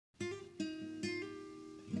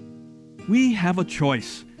We have a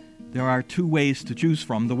choice. There are two ways to choose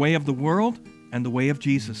from, the way of the world and the way of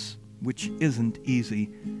Jesus, which isn't easy.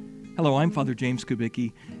 Hello, I'm Father James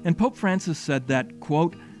Kubicki, and Pope Francis said that,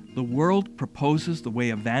 quote, "The world proposes the way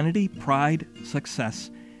of vanity, pride, success.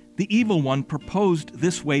 The evil one proposed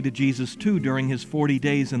this way to Jesus too during his 40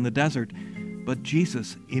 days in the desert, but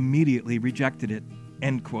Jesus immediately rejected it,"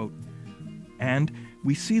 end quote. And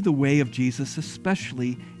we see the way of Jesus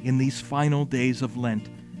especially in these final days of Lent.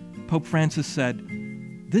 Pope Francis said,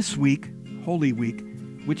 "This week, Holy Week,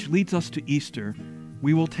 which leads us to Easter,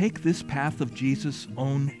 we will take this path of Jesus'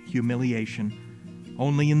 own humiliation.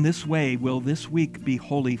 Only in this way will this week be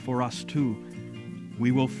holy for us too.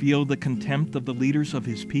 We will feel the contempt of the leaders of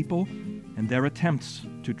his people and their attempts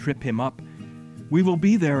to trip him up. We will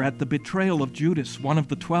be there at the betrayal of Judas, one of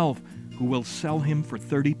the 12, who will sell him for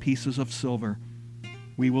 30 pieces of silver.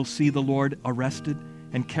 We will see the Lord arrested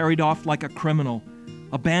and carried off like a criminal,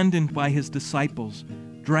 abandoned by his disciples,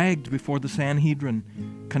 dragged before the Sanhedrin,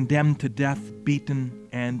 condemned to death, beaten,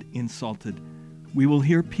 and insulted. We will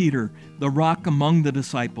hear Peter, the rock among the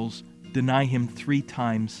disciples, deny him 3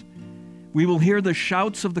 times. We will hear the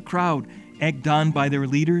shouts of the crowd, egged on by their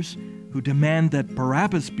leaders, who demand that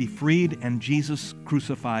Barabbas be freed and Jesus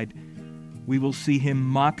crucified. We will see him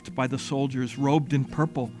mocked by the soldiers, robed in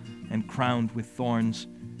purple and crowned with thorns.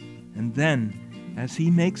 And then, as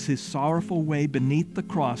he makes his sorrowful way beneath the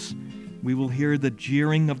cross, we will hear the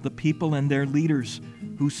jeering of the people and their leaders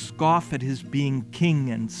who scoff at his being King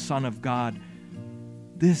and Son of God.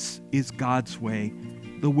 This is God's way,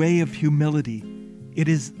 the way of humility. It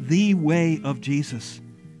is the way of Jesus.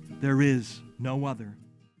 There is no other.